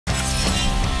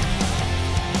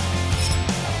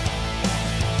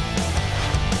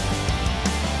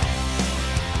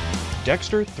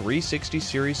Dexter 360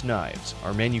 series knives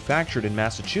are manufactured in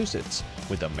Massachusetts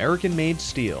with American-made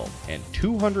steel and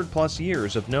 200+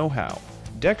 years of know-how.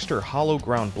 Dexter hollow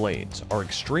ground blades are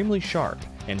extremely sharp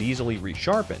and easily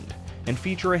resharpened and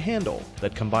feature a handle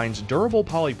that combines durable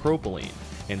polypropylene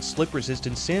and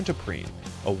slip-resistant santoprene,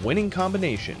 a winning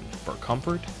combination for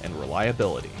comfort and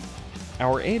reliability.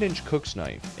 Our 8-inch cook's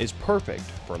knife is perfect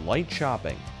for light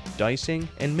chopping, dicing,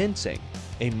 and mincing,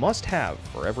 a must-have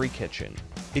for every kitchen.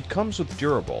 It comes with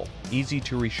durable, easy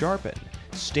to resharpen,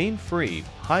 stain-free,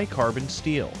 high-carbon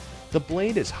steel. The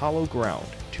blade is hollow ground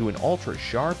to an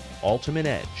ultra-sharp, ultimate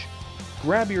edge.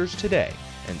 Grab yours today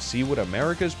and see what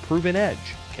America's proven edge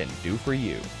can do for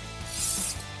you.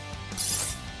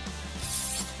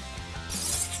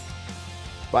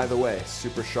 By the way,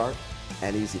 super sharp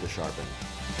and easy to sharpen.